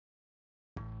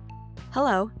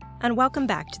Hello, and welcome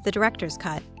back to The Director's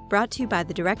Cut, brought to you by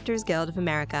the Directors Guild of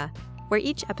America, where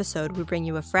each episode we bring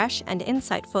you a fresh and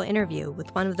insightful interview with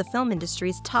one of the film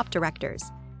industry's top directors,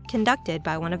 conducted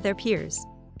by one of their peers.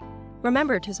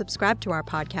 Remember to subscribe to our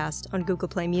podcast on Google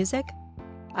Play Music,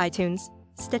 iTunes,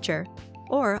 Stitcher,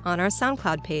 or on our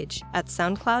SoundCloud page at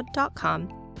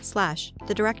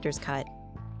soundcloud.com/thedirectorscut.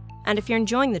 And if you're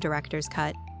enjoying The Director's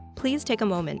Cut, please take a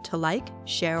moment to like,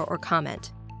 share, or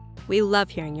comment. We love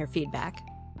hearing your feedback.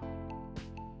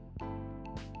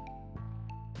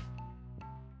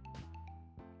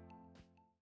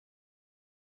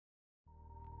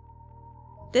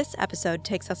 This episode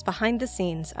takes us behind the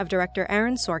scenes of director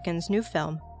Aaron Sorkin's new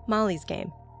film, Molly's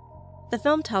Game. The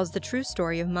film tells the true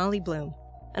story of Molly Bloom,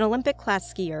 an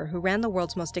Olympic-class skier who ran the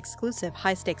world's most exclusive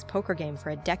high-stakes poker game for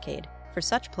a decade for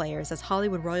such players as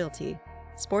Hollywood royalty,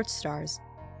 sports stars,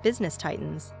 business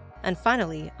titans, and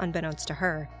finally, unbeknownst to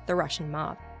her, the Russian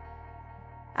mob.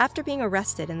 After being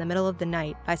arrested in the middle of the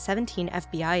night by 17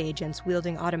 FBI agents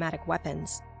wielding automatic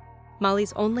weapons,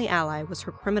 Molly's only ally was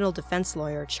her criminal defense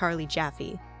lawyer, Charlie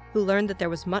Jaffe, who learned that there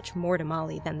was much more to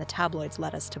Molly than the tabloids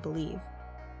led us to believe.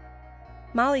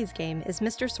 Molly's Game is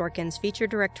Mr. Sorkin's feature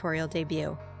directorial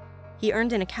debut. He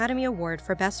earned an Academy Award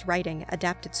for Best Writing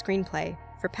Adapted Screenplay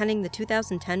for penning the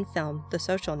 2010 film The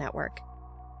Social Network,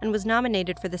 and was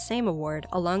nominated for the same award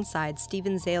alongside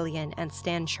Steven Zaillian and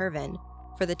Stan Chervin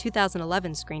for the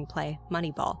 2011 screenplay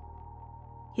Moneyball.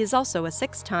 He is also a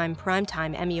 6-time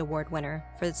Primetime Emmy Award winner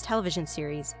for his television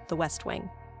series The West Wing.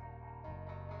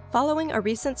 Following a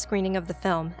recent screening of the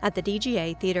film at the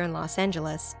DGA Theater in Los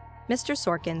Angeles, Mr.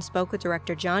 Sorkin spoke with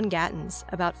director John Gatins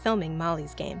about filming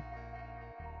Molly's Game.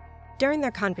 During their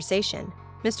conversation,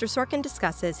 Mr. Sorkin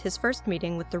discusses his first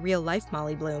meeting with the real-life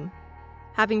Molly Bloom,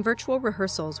 having virtual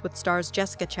rehearsals with stars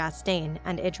Jessica Chastain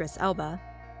and Idris Elba,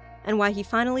 and why he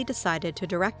finally decided to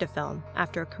direct a film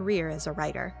after a career as a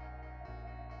writer.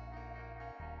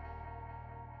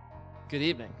 Good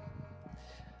evening.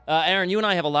 Aaron, you and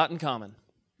I have a lot in common.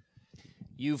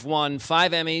 You've won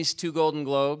 5 Emmys, 2 Golden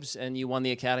Globes, and you won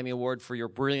the Academy Award for your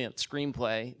brilliant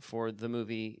screenplay for the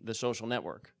movie The Social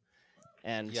Network.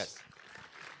 And yes.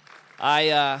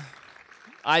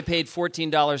 I paid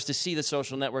 $14 to see The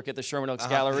Social Network at the Sherman Oaks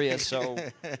Galleria, so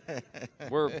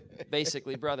we're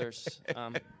basically brothers.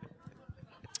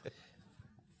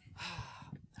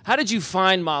 How did you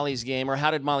find Molly's Game, or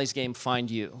how did Molly's Game find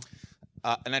you?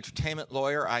 An entertainment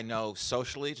lawyer I know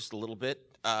socially just a little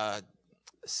bit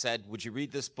said, would you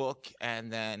read this book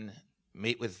and then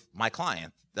meet with my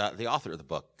client, the author of the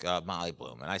book, Molly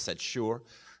Bloom? And I said, sure.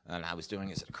 And I was doing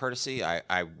it as a courtesy.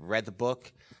 I read the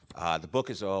book. The book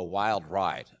is a wild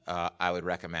ride. I would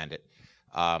recommend it.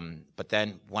 But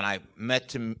then when I went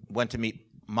to meet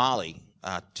Molly,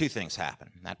 2 things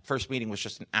happened. That first meeting was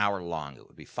just an hour long. It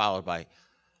would be followed by a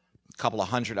couple of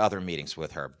hundred other meetings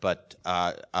with her. But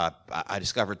I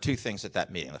discovered 2 things at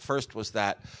that meeting. The first was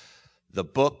that the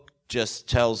book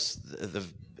just is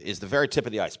the very tip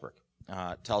of the iceberg.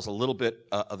 Tells a little bit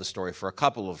of the story for a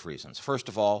couple of reasons. First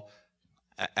of all,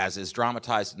 as is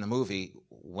dramatized in the movie,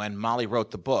 when Molly wrote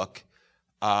the book,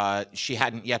 she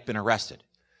hadn't yet been arrested.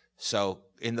 So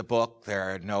in the book,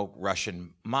 there are no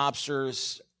Russian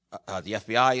mobsters. The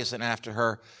FBI isn't after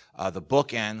her. The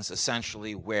book ends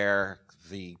essentially where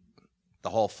the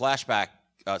whole flashback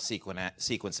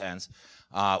sequence ends,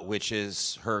 which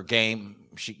is her game.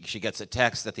 She gets a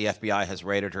text that the FBI has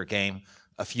raided her game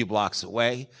a few blocks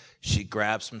away. She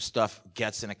grabs some stuff,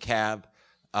 gets in a cab,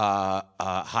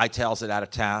 hightails it out of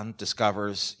town,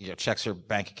 discovers, checks her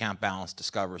bank account balance,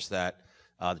 discovers that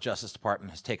the Justice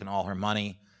Department has taken all her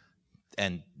money,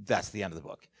 and that's the end of the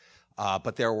book.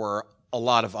 But there were a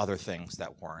lot of other things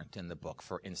that weren't in the book.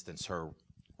 For instance, her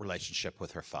relationship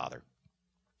with her father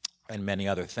and many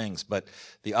other things. But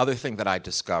the other thing that I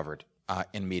discovered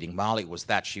in meeting Molly was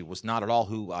that she was not at all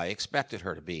who I expected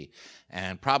her to be.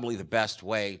 And probably the best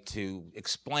way to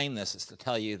explain this is to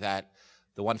tell you that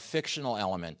the one fictional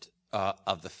element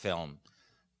of the film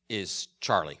is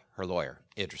Charlie, her lawyer,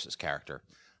 Idris's character.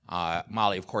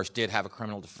 Molly, of course, did have a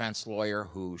criminal defense lawyer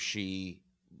who she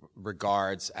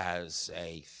regards as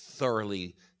a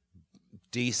thoroughly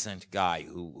decent guy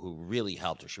who really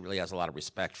helped her. She really has a lot of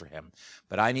respect for him.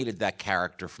 But I needed that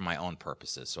character for my own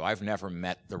purposes. So I've never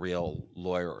met the real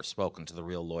lawyer or spoken to the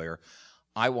real lawyer.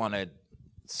 I wanted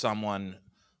someone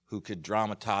who could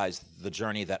dramatize the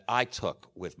journey that I took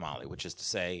with Molly, which is to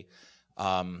say,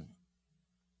 I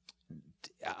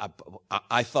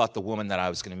thought the woman that I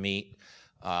was going to meet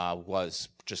was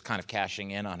just kind of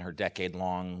cashing in on her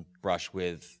decade-long brush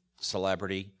with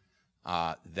celebrity.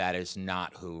 That is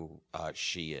not who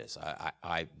she is.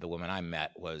 The woman I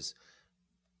met was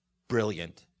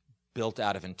brilliant, built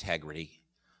out of integrity.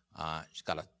 She's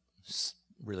got a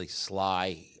really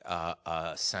sly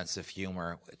sense of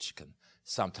humor, which can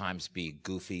sometimes be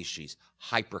goofy. She's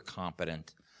hyper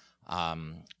competent,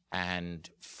 and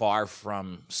far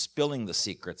from spilling the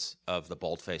secrets of the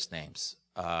bold-faced names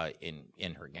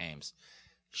in her games,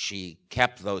 she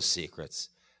kept those secrets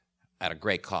at a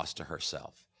great cost to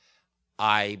herself.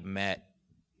 I met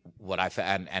what I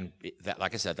found, and that,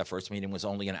 like I said, the first meeting was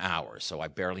only an hour, so I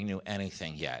barely knew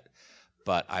anything yet.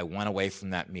 But I went away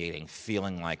from that meeting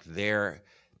feeling like there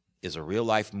is a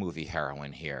real-life movie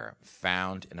heroine here,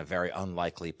 found in a very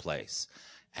unlikely place.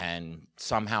 And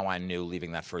somehow I knew,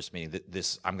 leaving that first meeting,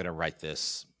 that I'm going to write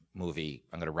this movie.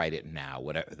 I'm going to write it now.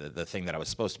 Whatever the thing that I was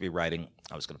supposed to be writing,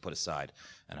 I was going to put aside,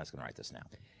 and I was going to write this now.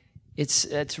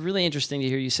 It's really interesting to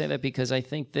hear you say that, because I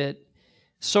think that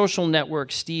Social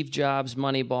Network, Steve Jobs,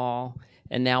 Moneyball,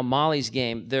 and now Molly's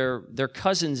Game, they're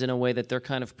cousins in a way that they're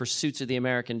kind of pursuits of the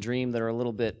American dream that are a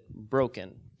little bit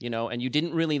broken, and you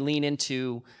didn't really lean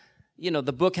into,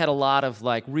 the book had a lot of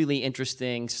like really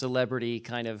interesting celebrity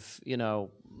kind of,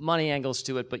 money angles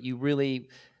to it, but you really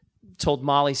told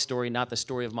Molly's story, not the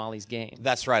story of Molly's Game.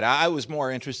 That's right. I was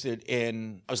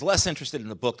less interested in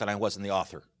the book than I was in the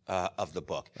author of the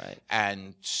book. Right.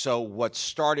 And so what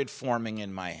started forming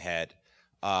in my head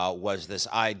was this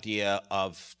idea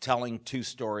of telling two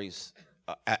stories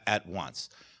at once.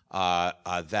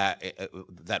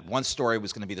 That one story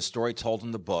was going to be the story told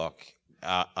in the book,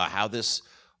 how this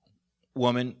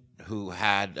woman who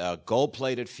had a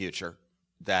gold-plated future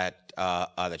that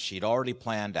she'd already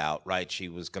planned out, right? She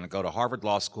was going to go to Harvard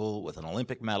Law School with an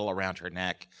Olympic medal around her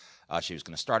neck. She was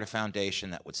going to start a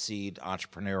foundation that would seed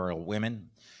entrepreneurial women.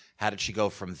 How did she go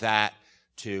from that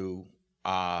to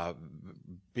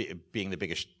being the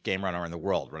biggest game runner in the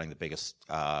world, running the biggest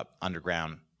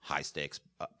underground high-stakes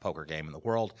poker game in the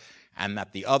world? And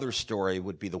that the other story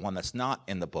would be the one that's not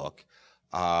in the book,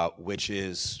 which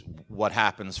is what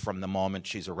happens from the moment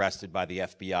she's arrested by the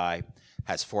FBI,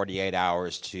 has 48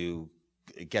 hours to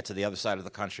get to the other side of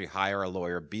the country, hire a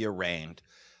lawyer, be arraigned,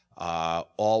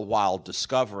 all while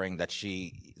discovering that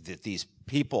these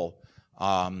people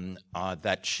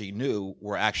that she knew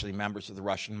were actually members of the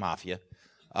Russian mafia,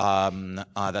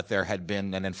 that there had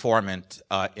been an informant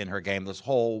in her game, this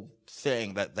whole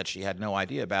thing that she had no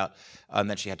idea about,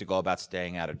 and that she had to go about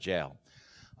staying out of jail.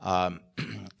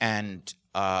 And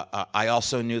I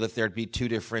also knew that there'd be two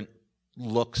different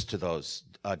looks to those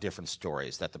different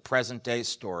stories, that the present-day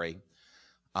story,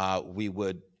 I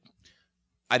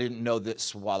didn't know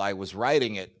this while I was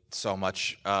writing it so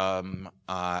much. Well,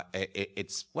 I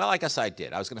guess I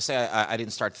did. I was going to say I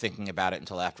didn't start thinking about it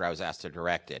until after I was asked to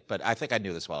direct it, but I think I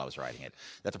knew this while I was writing it,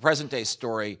 that the present-day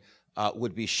story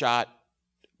would be shot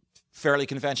fairly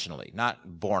conventionally, not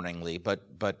boringly,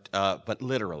 but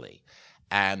literally,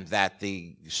 and that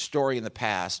the story in the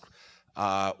past,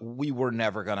 we were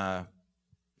never going to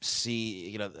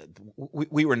see,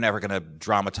 we were never going to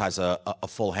dramatize a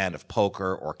full hand of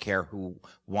poker or care who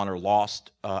won or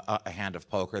lost a hand of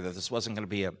poker, that this wasn't going to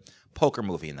be a poker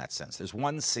movie in that sense. There's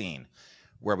one scene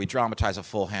where we dramatize a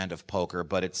full hand of poker,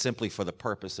 but it's simply for the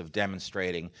purpose of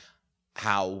demonstrating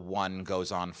how one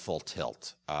goes on full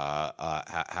tilt,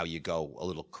 how you go a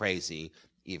little crazy,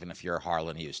 even if you're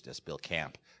Harlan Eustace, Bill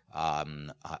Camp,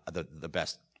 the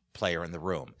best player in the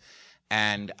room.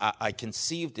 And I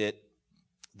conceived it,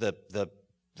 the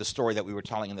story that we were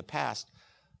telling in the past,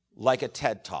 like a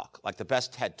TED Talk, like the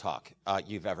best TED Talk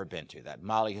you've ever been to, that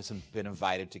Molly has been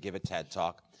invited to give a TED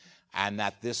Talk, and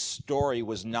that this story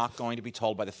was not going to be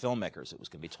told by the filmmakers. It was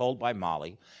going to be told by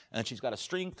Molly, and she's got a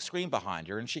screen behind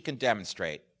her, and she can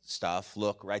demonstrate stuff.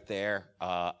 Look, right there,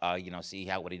 see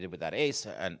what he did with that ace,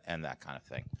 and that kind of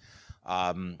thing.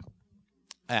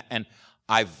 And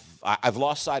I've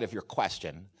lost sight of your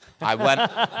question. I went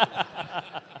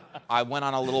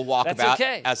on a little walkabout,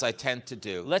 okay, as I tend to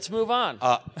do. Let's move on.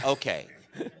 Okay.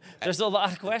 There's a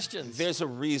lot of questions. There's a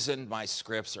reason my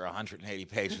scripts are 180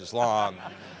 pages long.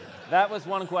 That was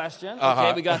one question.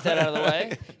 Okay, we got that out of the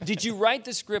way. Did you write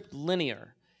the script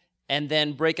linear and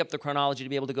then break up the chronology to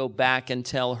be able to go back and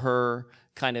tell her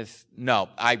kind of... No,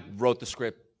 I wrote the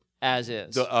script as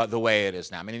is. The way it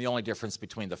is now. I mean, the only difference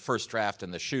between the first draft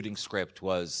and the shooting script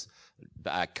was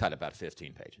I cut about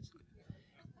 15 pages.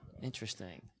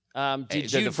 Interesting.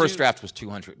 The first draft was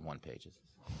 201 pages.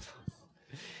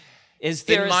 Is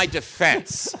there in my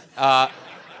defense,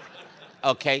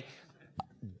 okay,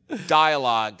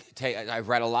 dialogue, I've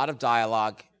read a lot of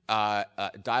dialogue.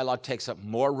 Dialogue takes up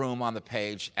more room on the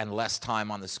page and less time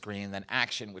on the screen than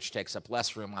action, which takes up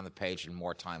less room on the page and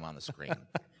more time on the screen.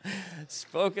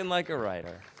 Spoken like a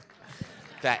writer.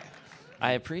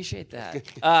 I appreciate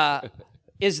that.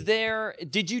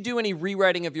 Did you do any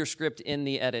rewriting of your script in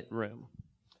the edit room?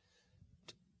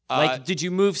 Did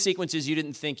you move sequences you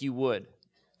didn't think you would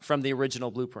from the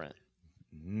original blueprint?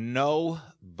 No,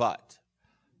 but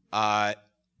our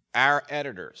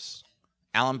editors,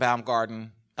 Alan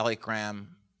Baumgarten, Elliot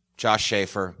Graham, Josh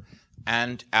Schaefer,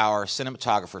 and our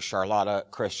cinematographer, Charlotta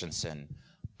Christensen,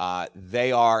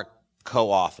 they are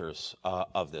co-authors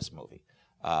of this movie.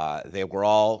 They were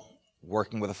all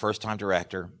working with a first-time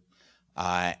director,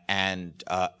 and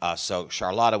so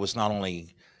Charlotta was not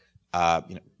only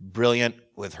brilliant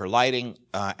with her lighting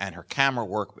and her camera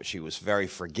work, but she was very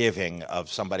forgiving of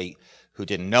somebody who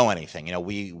didn't know anything.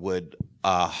 We would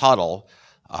huddle,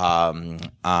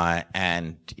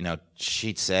 and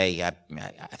she'd say, I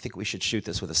think we should shoot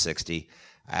this with a 60.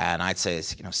 And I'd say,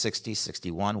 60,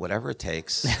 61, whatever it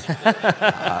takes.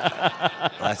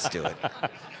 Let's do it.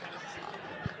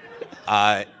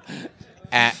 But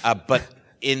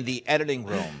in the editing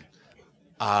room,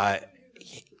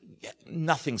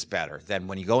 nothing's better than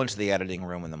when you go into the editing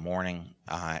room in the morning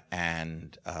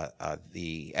and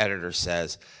the editor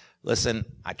says, listen,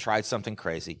 I tried something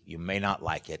crazy. You may not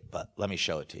like it, but let me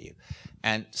show it to you.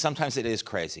 And sometimes it is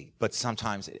crazy, but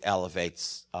sometimes it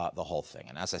elevates the whole thing.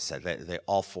 And as I said, they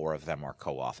all four of them are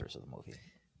co-authors of the movie.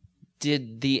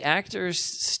 Did the actors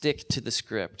stick to the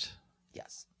script?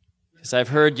 Yes. Because I've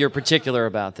heard you're particular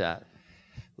about that.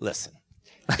 Listen,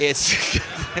 it's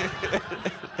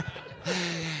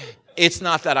it's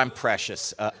not that I'm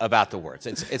precious about the words.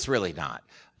 It's really not.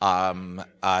 I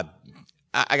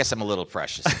guess I'm a little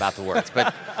precious about the words,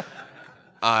 but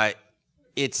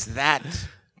it's that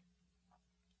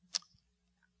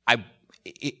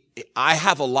I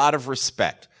have a lot of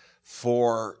respect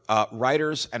for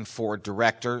writers and for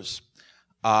directors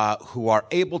who are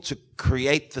able to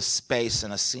create the space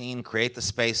in a scene, create the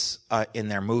space in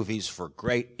their movies for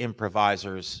great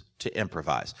improvisers to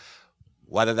improvise.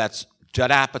 Whether that's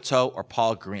Judd Apatow or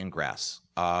Paul Greengrass,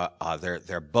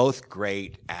 they're both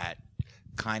great at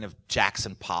kind of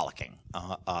Jackson Pollocking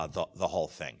the whole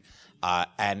thing,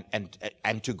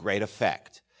 and to great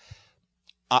effect.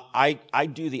 I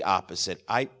do the opposite.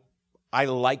 I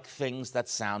like things that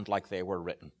sound like they were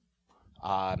written,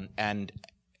 and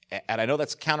I know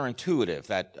that's counterintuitive.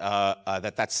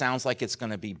 That sounds like it's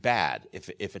going to be bad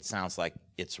if it sounds like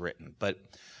it's written. But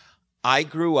I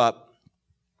grew up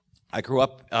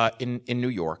in New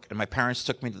York, and my parents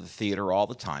took me to the theater all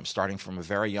the time, starting from a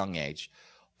very young age.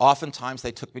 Oftentimes,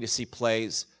 they took me to see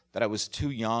plays that I was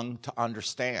too young to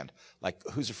understand, like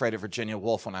Who's Afraid of Virginia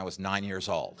Woolf when I was 9 years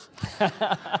old.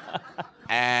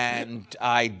 And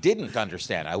I didn't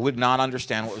understand. I would not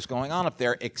understand what was going on up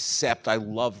there, except I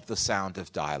loved the sound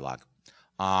of dialogue.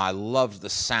 I loved the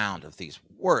sound of these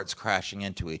words crashing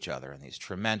into each other and these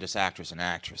tremendous actors and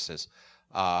actresses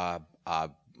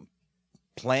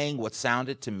playing what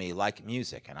sounded to me like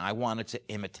music, and I wanted to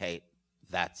imitate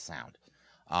that sound.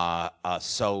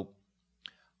 So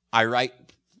I write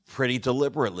pretty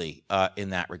deliberately in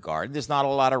that regard. There's not a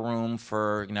lot of room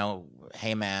for,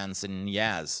 heymans and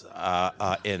yas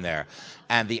in there.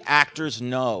 And the actors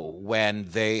know when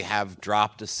they have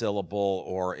dropped a syllable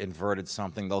or inverted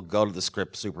something, they'll go to the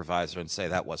script supervisor and say,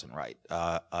 that wasn't right.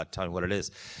 Tell me what it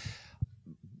is.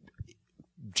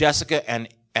 Jessica and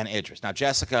Idris. Now,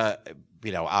 Jessica,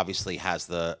 obviously has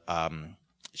the,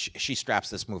 she straps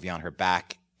this movie on her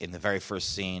back in the very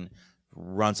first scene,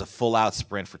 runs a full-out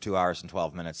sprint for 2 hours and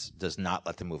 12 minutes, does not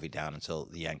let the movie down until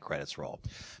the end credits roll.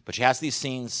 But she has these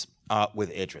scenes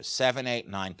with Idris, 7, 8,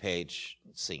 9-page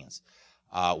scenes,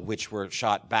 which were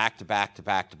shot back to back to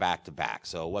back to back to back.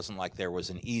 So it wasn't like there was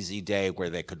an easy day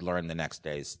where they could learn the next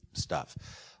day's stuff.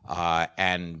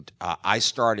 And I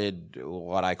started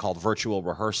what I called virtual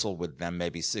rehearsal with them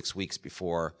maybe 6 weeks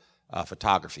before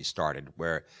photography started,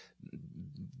 where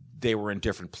they were in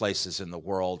different places in the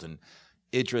world. And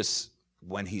Idris,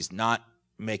 when he's not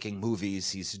making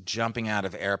movies, he's jumping out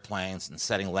of airplanes and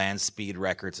setting land speed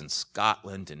records in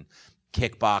Scotland and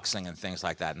kickboxing and things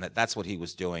like that. And that's what he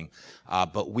was doing.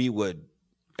 But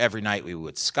every night we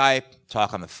would Skype,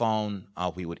 talk on the phone,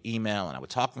 we would email, and I would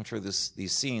talk them through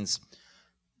these scenes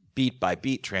beat by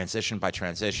beat, transition by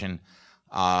transition.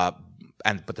 But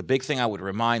the big thing I would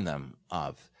remind them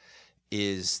of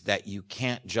is that you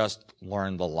can't just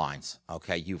learn the lines,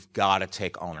 okay? You've got to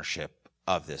take ownership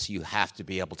of this. You have to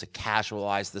be able to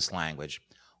casualize this language,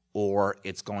 or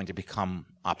it's going to become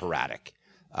operatic.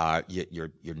 You're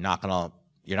not gonna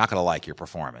like your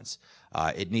performance.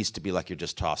 It needs to be like you're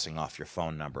just tossing off your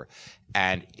phone number.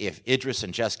 And if Idris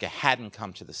and Jessica hadn't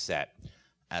come to the set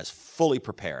as fully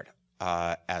prepared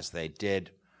as they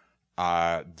did,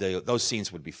 those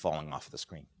scenes would be falling off the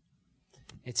screen.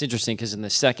 It's interesting because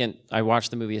I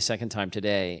watched the movie a second time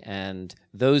today, and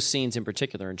those scenes in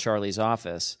particular in Charlie's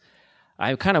office,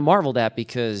 I kind of marveled at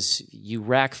because you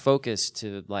rack focus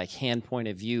to like hand point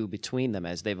of view between them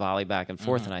as they volley back and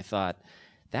forth, and I thought,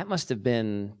 that must have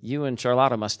been, you and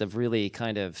Charlotta must have really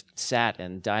kind of sat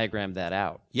and diagrammed that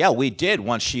out. Yeah, we did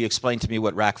once she explained to me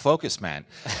what rack focus meant.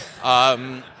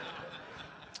 That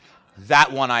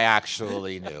one I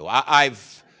actually knew.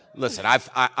 I've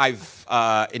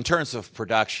in terms of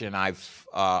production,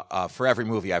 for every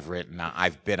movie I've written,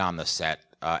 I've been on the set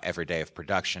every day of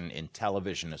production. In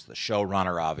television, as the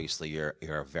showrunner, obviously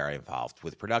you're very involved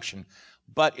with production.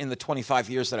 But in the 25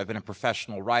 years that I've been a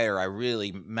professional writer, I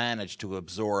really managed to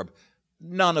absorb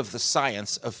none of the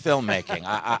science of filmmaking.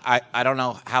 I don't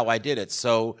know how I did it.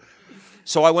 So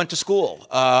I went to school,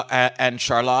 and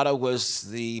Charlotta was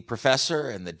the professor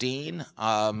and the dean,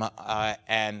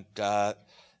 and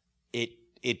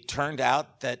it turned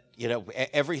out that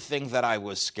everything that I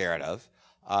was scared of,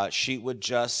 she would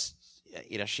just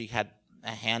she had a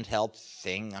handheld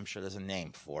thing. I'm sure there's a name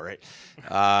for it.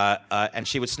 And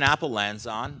she would snap a lens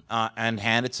on and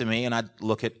hand it to me, and I'd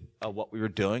look at what we were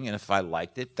doing, and if I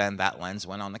liked it, then that lens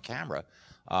went on the camera.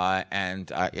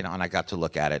 And I got to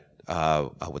look at it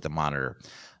with the monitor,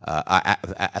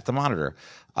 at the monitor.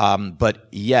 But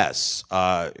yes,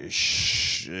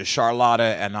 Charlotta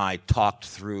and I talked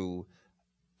through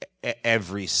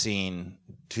every scene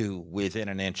to within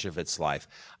an inch of its life.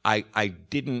 I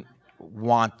really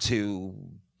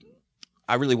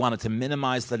wanted to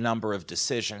minimize the number of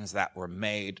decisions that were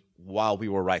made while we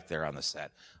were right there on the set.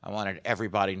 I wanted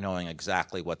everybody knowing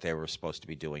exactly what they were supposed to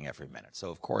be doing every minute. So,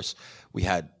 of course, we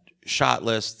had shot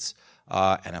lists,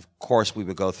 and, of course, we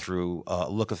would go through a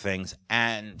look of things,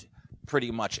 and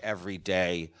pretty much every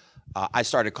day I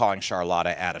started calling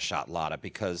Charlotta Atta-Shot Lotta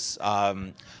because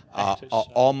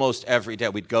almost every day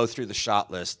we'd go through the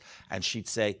shot list, and she'd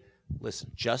say,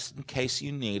 listen, just in case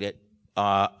you need it,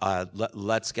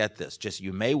 let's get this. Just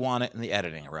you may want it in the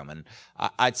editing room. And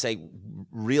I'd say,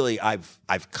 really,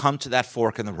 I've come to that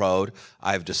fork in the road.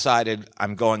 I've decided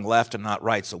I'm going left and not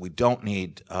right, so we don't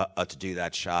need to do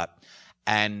that shot.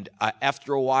 And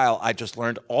after a while, I just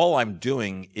learned all I'm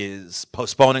doing is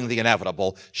postponing the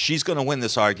inevitable. She's going to win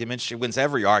this argument. She wins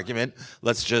every argument.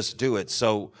 Let's just do it.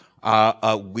 So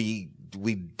we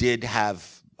did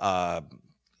have.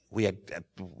 We had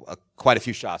quite a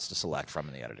few shots to select from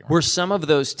in the editing room. Were some of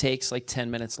those takes like 10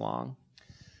 minutes long?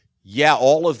 Yeah,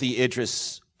 all of the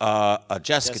Idris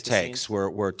Jessica takes scenes?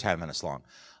 were 10 minutes long.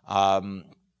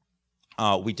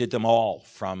 We did them all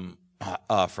from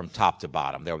top to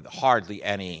bottom. There were hardly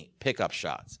any pickup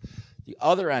shots. The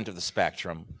other end of the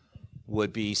spectrum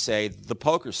would be, say, the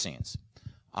poker scenes,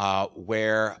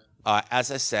 where,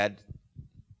 as I said,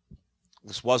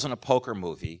 this wasn't a poker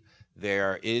movie.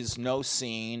 There is no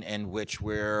scene in which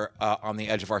we're on the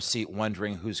edge of our seat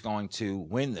wondering who's going to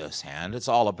win this hand. It's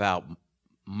all about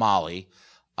Molly.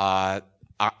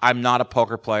 I'm not a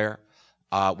poker player.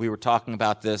 We were talking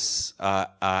about this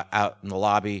out in the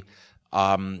lobby.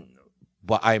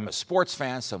 But I'm a sports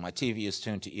fan, so my TV is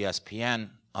tuned to ESPN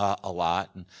a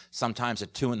lot. And sometimes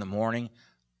at 2 a.m,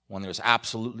 when there's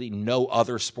absolutely no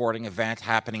other sporting event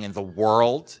happening in the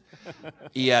world,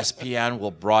 ESPN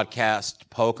will broadcast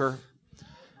poker.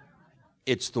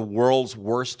 It's the world's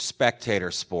worst spectator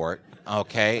sport,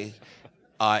 okay?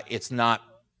 It's not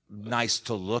nice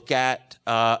to look at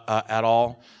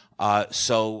all.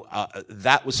 So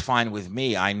that was fine with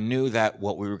me. I knew that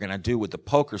what we were going to do with the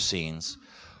poker scenes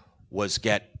was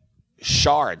get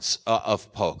shards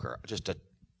of poker, just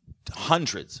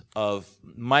hundreds of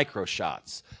micro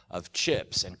shots of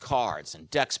chips and cards and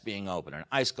decks being opened and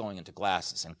ice going into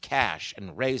glasses and cash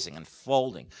and raising and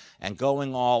folding and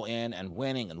going all in and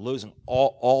winning and losing,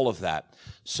 all of that.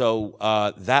 So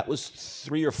that was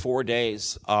 3 or 4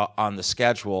 days on the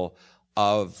schedule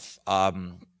of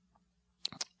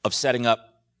setting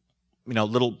up,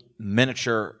 little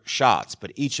miniature shots.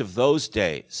 But each of those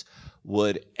days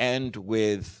would end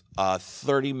with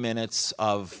 30 minutes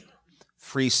of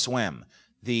free swim.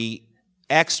 The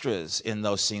extras in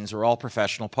those scenes are all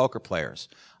professional poker players.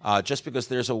 Just because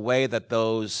there's a way that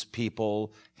those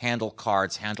people handle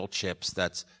cards, handle chips,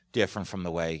 that's different from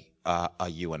the way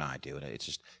you and I do. And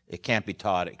it can't be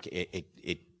taught.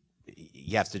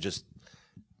 You have to just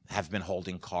have been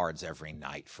holding cards every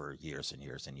night for years and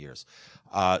years and years.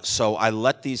 So I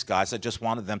let these guys, I just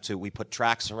wanted them to, we put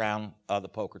tracks around the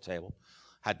poker table,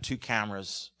 had 2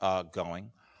 cameras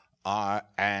going,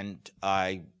 and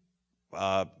I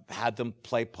had them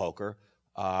play poker.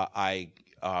 I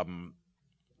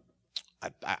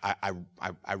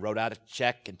wrote out a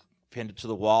check and pinned it to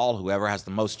the wall. Whoever has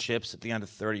the most chips at the end of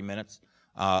 30 minutes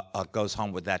goes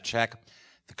home with that check,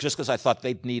 just because I thought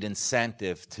they'd need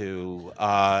incentive to,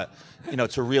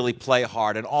 to really play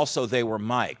hard, and also they were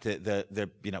mic'd,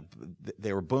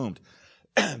 they were boomed,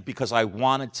 because I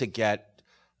wanted to get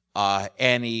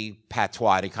any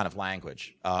patois, any kind of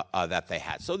language that they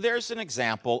had. So there's an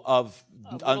example of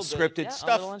unscripted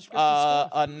stuff.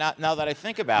 Now that I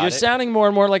think about You're it, sounding more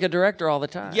and more like a director all the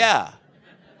time. yeah.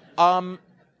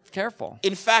 Careful.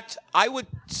 In fact, I would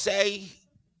say,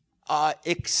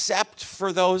 except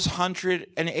for those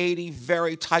 180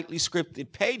 very tightly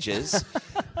scripted pages,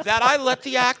 that I let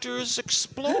the actors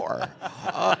explore.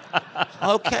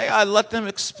 Okay, I let them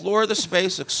explore the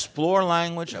space, explore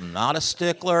language. I'm not a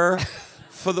stickler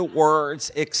for the words,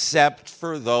 except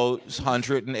for those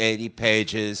 180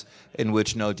 pages in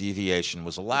which no deviation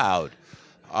was allowed.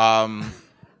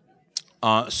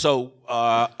 So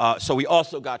we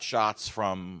also got shots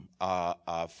from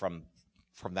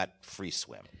that free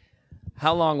swim.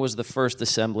 How long was the first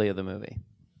assembly of the movie?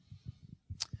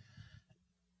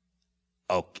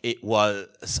 Oh, it was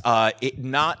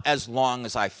not as long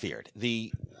as I feared.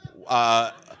 And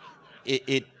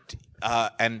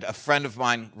a friend of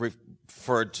mine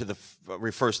refers to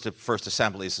first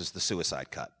assemblies as the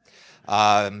suicide cut,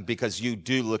 because you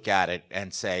do look at it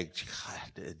and say,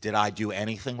 "Did I do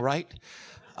anything right?"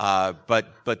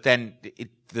 But then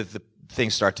the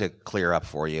things start to clear up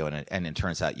for you, and it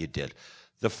turns out you did.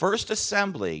 The first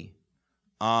assembly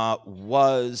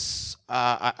was,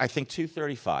 I think,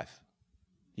 2:35.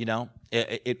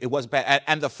 It was bad,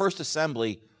 and the first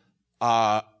assembly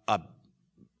was,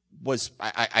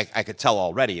 I could tell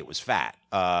already it was fat.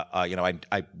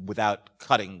 I without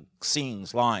cutting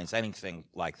scenes, lines, anything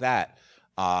like that,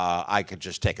 I could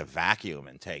just take a vacuum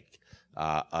and take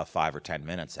 5 or 10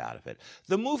 minutes out of it.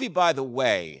 The movie, by the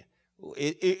way,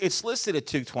 it's listed at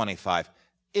 2:25.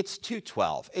 It's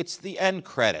 2:12. It's the end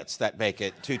credits that make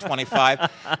it 2:25,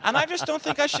 and I just don't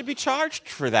think I should be charged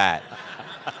for that.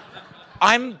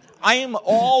 I am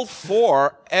all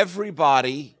for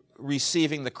everybody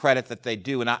receiving the credit that they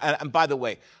do, and by the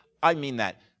way, I mean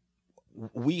that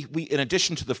we in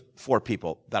addition to the 4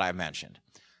 people that I mentioned,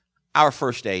 our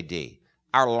first AD,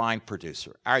 our line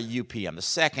producer, our UPM, the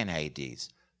second ADs,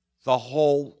 the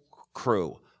whole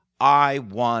crew. I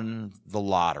won the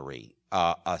lottery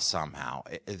somehow.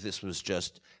 This was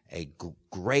just a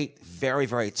great, very,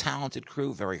 very talented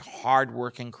crew, very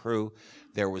hardworking crew.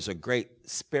 There was a great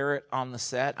spirit on the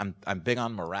set. I'm big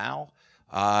on morale,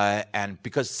 and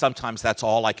because sometimes that's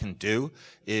all I can do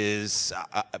is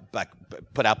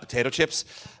put out potato chips.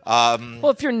 Well,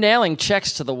 if you're nailing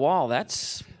checks to the wall,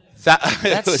 that's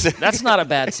not a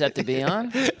bad set to be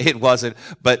on. It wasn't,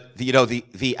 but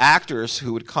the actors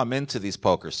who would come into these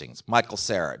poker scenes, Michael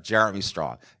Cera, Jeremy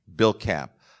Strong, Bill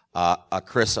Kemp,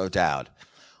 Chris O'Dowd,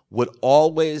 would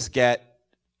always get.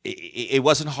 It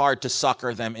wasn't hard to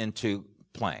sucker them into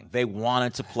playing. They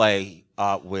wanted to play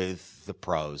with the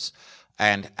pros.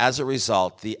 And as a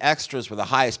result, the extras were the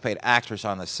highest paid actors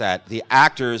on the set. The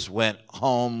actors went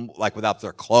home like without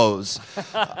their clothes.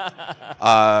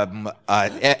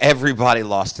 Everybody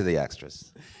lost to the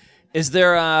extras. Is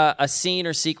there a scene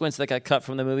or sequence that got cut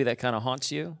from the movie that kind of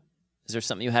haunts you? Is there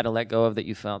something you had to let go of that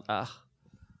you felt,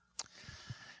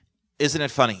 Isn't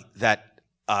it funny that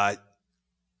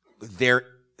there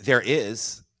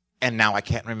is, and now I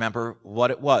can't remember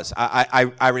what it was.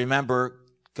 I remember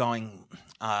going,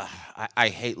 I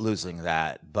hate losing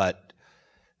that, but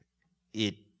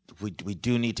we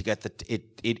do need to get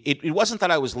it wasn't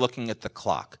that I was looking at the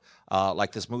clock,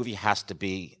 like this movie has to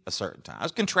be a certain time. I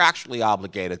was contractually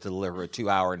obligated to deliver a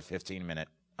 2-hour and 15-minute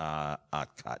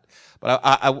cut, but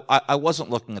I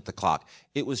wasn't looking at the clock.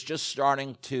 It was just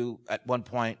starting to, at one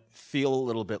point, feel a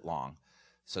little bit long.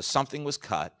 So something was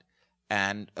cut,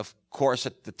 and of course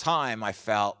at the time I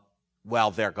felt,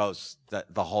 well, there goes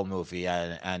the whole movie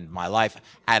and my life.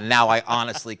 And now I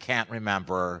honestly can't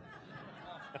remember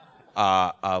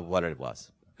what it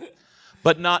was.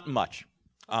 But not much.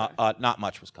 Not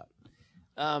much was cut.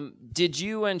 Did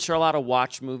you and Charlotta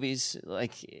watch movies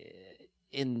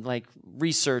in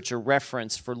research or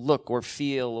reference for look or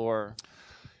feel or?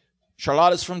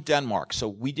 Charlotta's from Denmark, so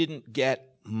we didn't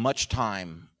get much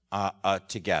time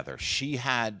together. She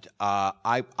had,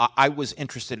 I was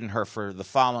interested in her for the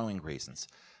following reasons.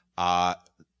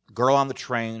 Girl on the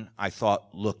Train, I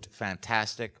thought looked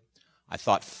fantastic. I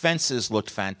thought Fences looked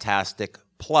fantastic.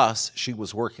 Plus, she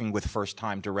was working with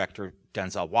first-time director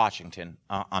Denzel Washington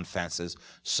on Fences.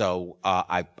 So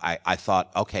I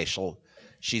thought, okay,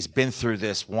 she's been through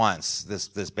this once, this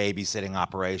babysitting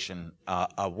operation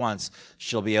once.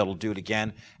 She'll be able to do it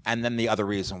again. And then the other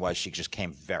reason was she just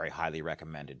came very highly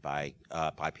recommended by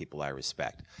people I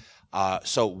respect.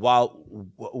 So while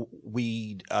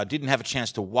we didn't have a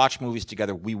chance to watch movies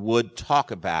together, we would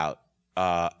talk about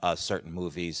certain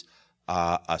movies,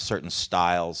 certain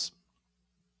styles,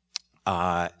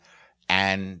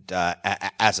 and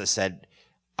as I said,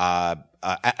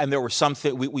 and there were some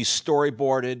we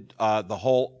storyboarded the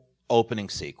whole opening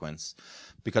sequence,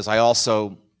 because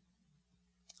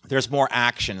there's more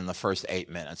action in the first 8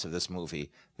 minutes of this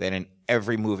movie than in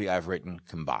every movie I've written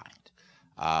combined.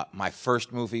 My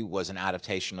first movie was an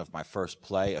adaptation of my first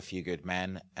play, A Few Good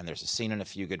Men, and there's a scene in A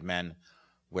Few Good Men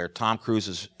where Tom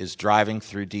Cruise is driving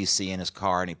through D.C. in his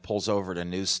car, and he pulls over at a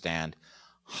newsstand,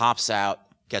 hops out,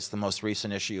 gets the most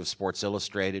recent issue of Sports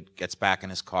Illustrated, gets back in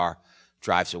his car,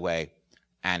 drives away,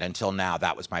 and until now,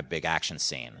 that was my big action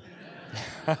scene.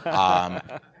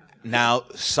 Now,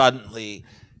 suddenly,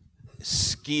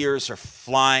 skiers are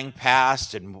flying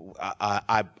past, and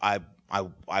I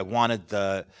wanted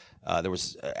there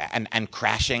was and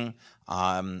crashing.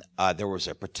 There was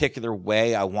a particular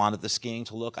way I wanted the skiing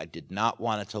to look. I did not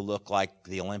want it to look like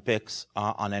the Olympics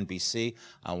on NBC.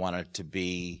 I wanted it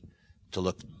to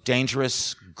look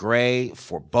dangerous, gray,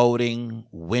 foreboding,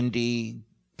 windy,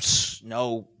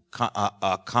 snow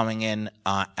coming in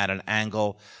at an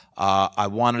angle. I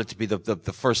wanted it to be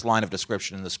the first line of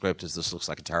description in the script is, "This looks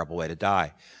like a terrible way to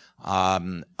die,"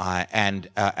 and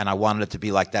I wanted it to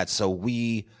be like that. So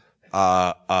we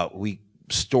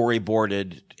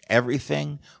storyboarded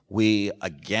everything. We,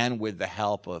 again, with the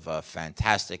help of a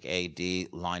fantastic AD,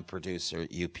 line producer,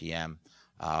 UPM,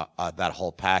 that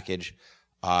whole package,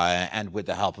 and with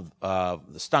the help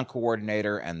of the stunt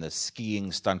coordinator and the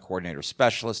skiing stunt coordinator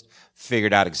specialist,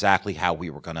 figured out exactly how we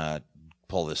were going to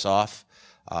pull this off,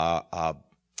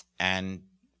 and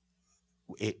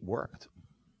it worked.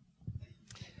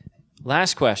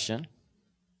 Last question.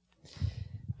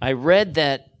 I read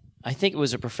that, I think it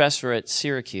was a professor at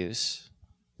Syracuse,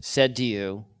 said to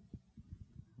you,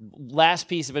 last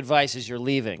piece of advice as you're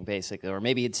leaving, basically, or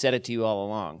maybe he'd said it to you all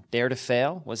along. Dare to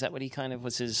fail? Was that what he kind of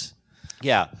was his?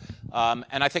 Yeah,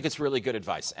 and I think it's really good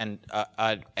advice. And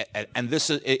this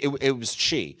is it was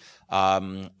she,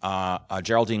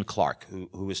 Geraldine Clark,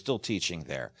 who is still teaching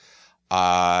there,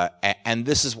 and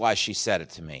this is why she said it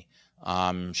to me.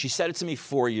 She said it to me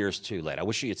 4 years too late. I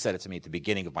wish she had said it to me at the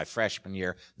beginning of my freshman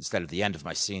year instead of the end of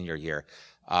my senior year.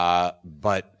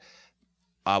 But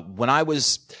when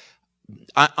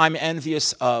I'm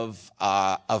envious of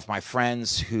my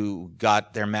friends who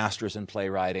got their masters in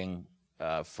playwriting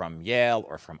from Yale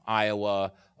or from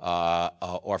Iowa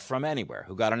or from anywhere,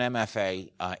 who got an MFA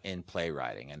in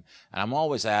playwriting. And I'm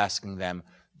always asking them,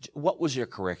 what was your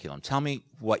curriculum? Tell me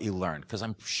what you learned, because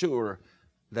I'm sure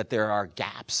that there are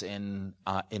gaps in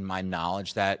my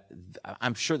knowledge that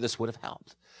I'm sure this would have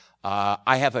helped.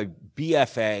 I have a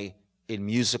BFA in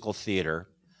musical theater.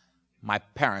 My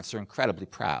parents are incredibly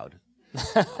proud.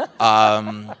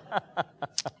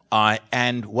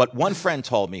 And what one friend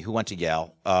told me who went to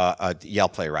Yale, Yale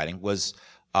playwriting, was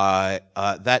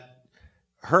that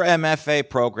her MFA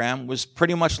program was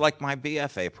pretty much like my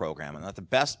BFA program, and that the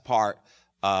best part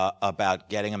about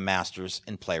getting a master's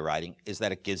in playwriting is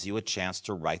that it gives you a chance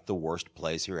to write the worst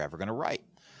plays you're ever going to write.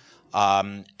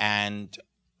 And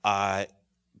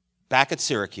back at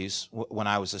Syracuse, when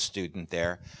I was a student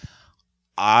there,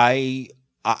 I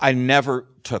never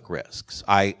took risks.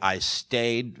 I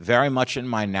stayed very much in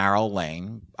my narrow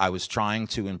lane. I was trying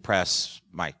to impress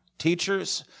my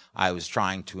teachers. I was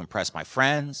trying to impress my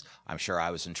friends. I'm sure I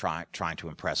was trying to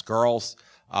impress girls.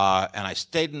 And I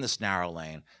stayed in this narrow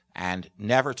lane and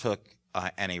never took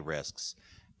any risks.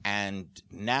 And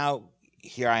now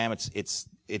here I am.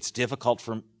 It's difficult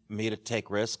for me to take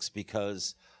risks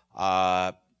because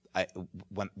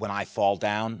when I fall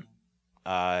down,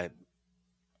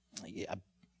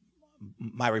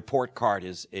 my report card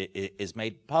is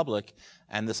made public,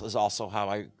 and this is also how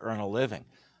I earn a living.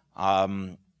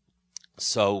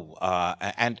 So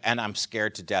I'm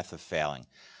scared to death of failing.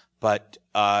 But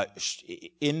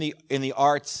in the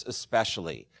arts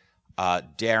especially,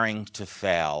 daring to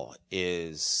fail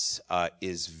is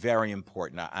very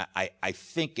important. I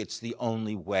think it's the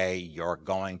only way you're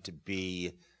going to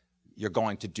do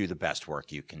the best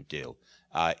work you can do,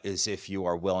 is if you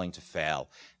are willing to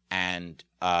fail. And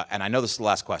I know this is the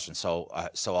last question, so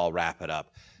I'll wrap it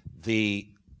up. The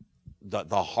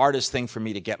hardest thing for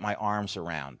me to get my arms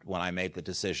around when I made the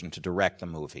decision to direct the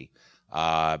movie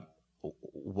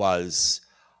was,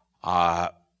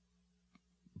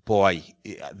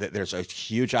 there's a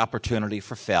huge opportunity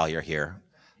for failure here,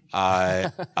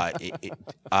 and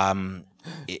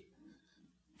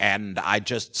I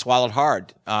just swallowed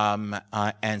hard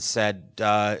and said,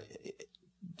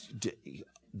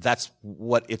 that's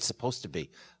what it's supposed to be.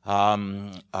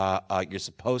 You're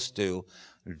supposed to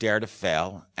dare to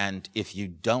fail, and if you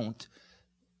don't,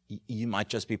 you might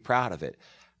just be proud of it.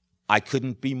 I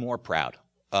couldn't be more proud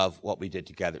of what we did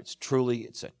together.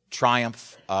 It's a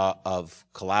triumph of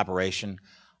collaboration.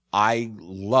 I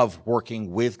love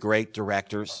working with great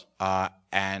directors,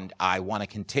 and I want to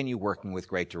continue working with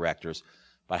great directors,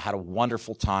 but I had a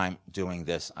wonderful time doing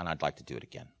this, and I'd like to do it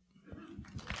again.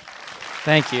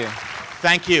 Thank you.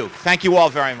 Thank you. Thank you all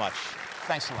very much.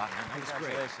 Thanks a lot, man. That was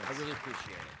great. I really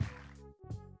appreciate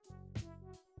it.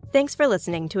 Thanks for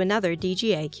listening to another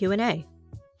DGA Q&A.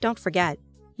 Don't forget,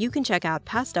 you can check out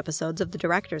past episodes of The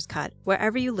Director's Cut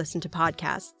wherever you listen to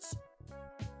podcasts.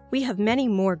 We have many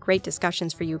more great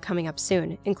discussions for you coming up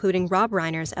soon, including Rob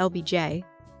Reiner's LBJ,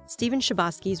 Stephen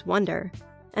Chbosky's Wonder,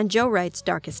 and Joe Wright's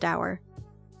Darkest Hour.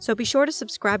 So be sure to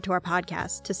subscribe to our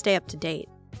podcast to stay up to date.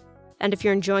 And if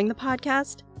you're enjoying the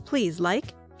podcast, please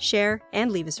like, share,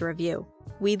 and leave us a review.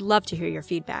 We'd love to hear your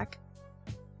feedback.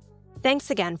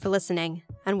 Thanks again for listening,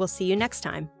 and we'll see you next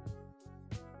time.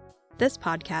 This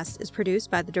podcast is produced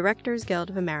by the Directors Guild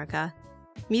of America.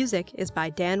 Music is by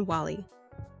Dan Wally.